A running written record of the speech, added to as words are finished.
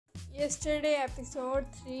Yesterday, episode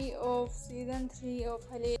 3 of season 3 of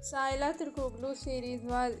Halil Sila Turkoglu series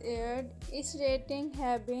was aired. Its ratings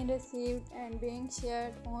have been received and being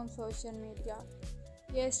shared on social media.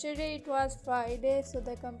 Yesterday it was Friday, so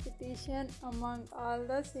the competition among all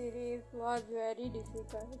the series was very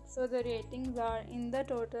difficult. So the ratings are in the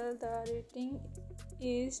total. The rating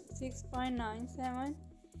is 6.97.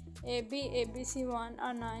 ABC1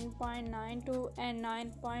 are 9.92 and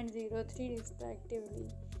 9.03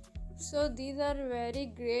 respectively. So these are very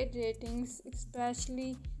great ratings,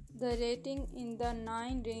 especially the rating in the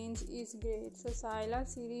 9 range is great. So Sila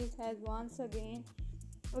series has once again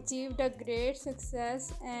achieved a great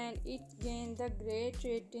success and it gained the great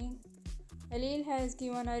rating. Halil has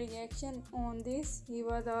given a reaction on this. He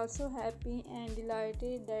was also happy and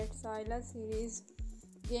delighted that Sila series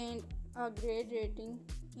gained a great rating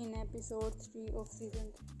in episode 3 of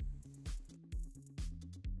season 3.